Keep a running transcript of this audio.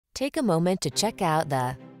Take a moment to check out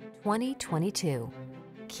the 2022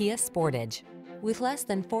 Kia Sportage. With less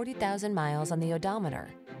than 40,000 miles on the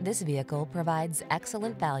odometer, this vehicle provides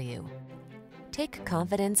excellent value. Take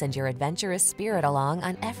confidence and your adventurous spirit along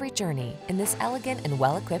on every journey in this elegant and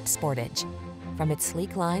well-equipped Sportage. From its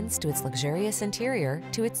sleek lines to its luxurious interior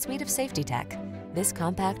to its suite of safety tech, this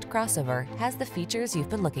compact crossover has the features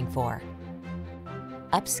you've been looking for.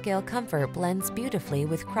 Upscale comfort blends beautifully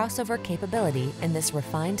with crossover capability in this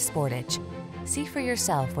refined Sportage. See for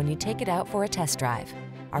yourself when you take it out for a test drive.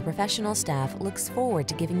 Our professional staff looks forward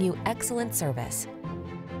to giving you excellent service.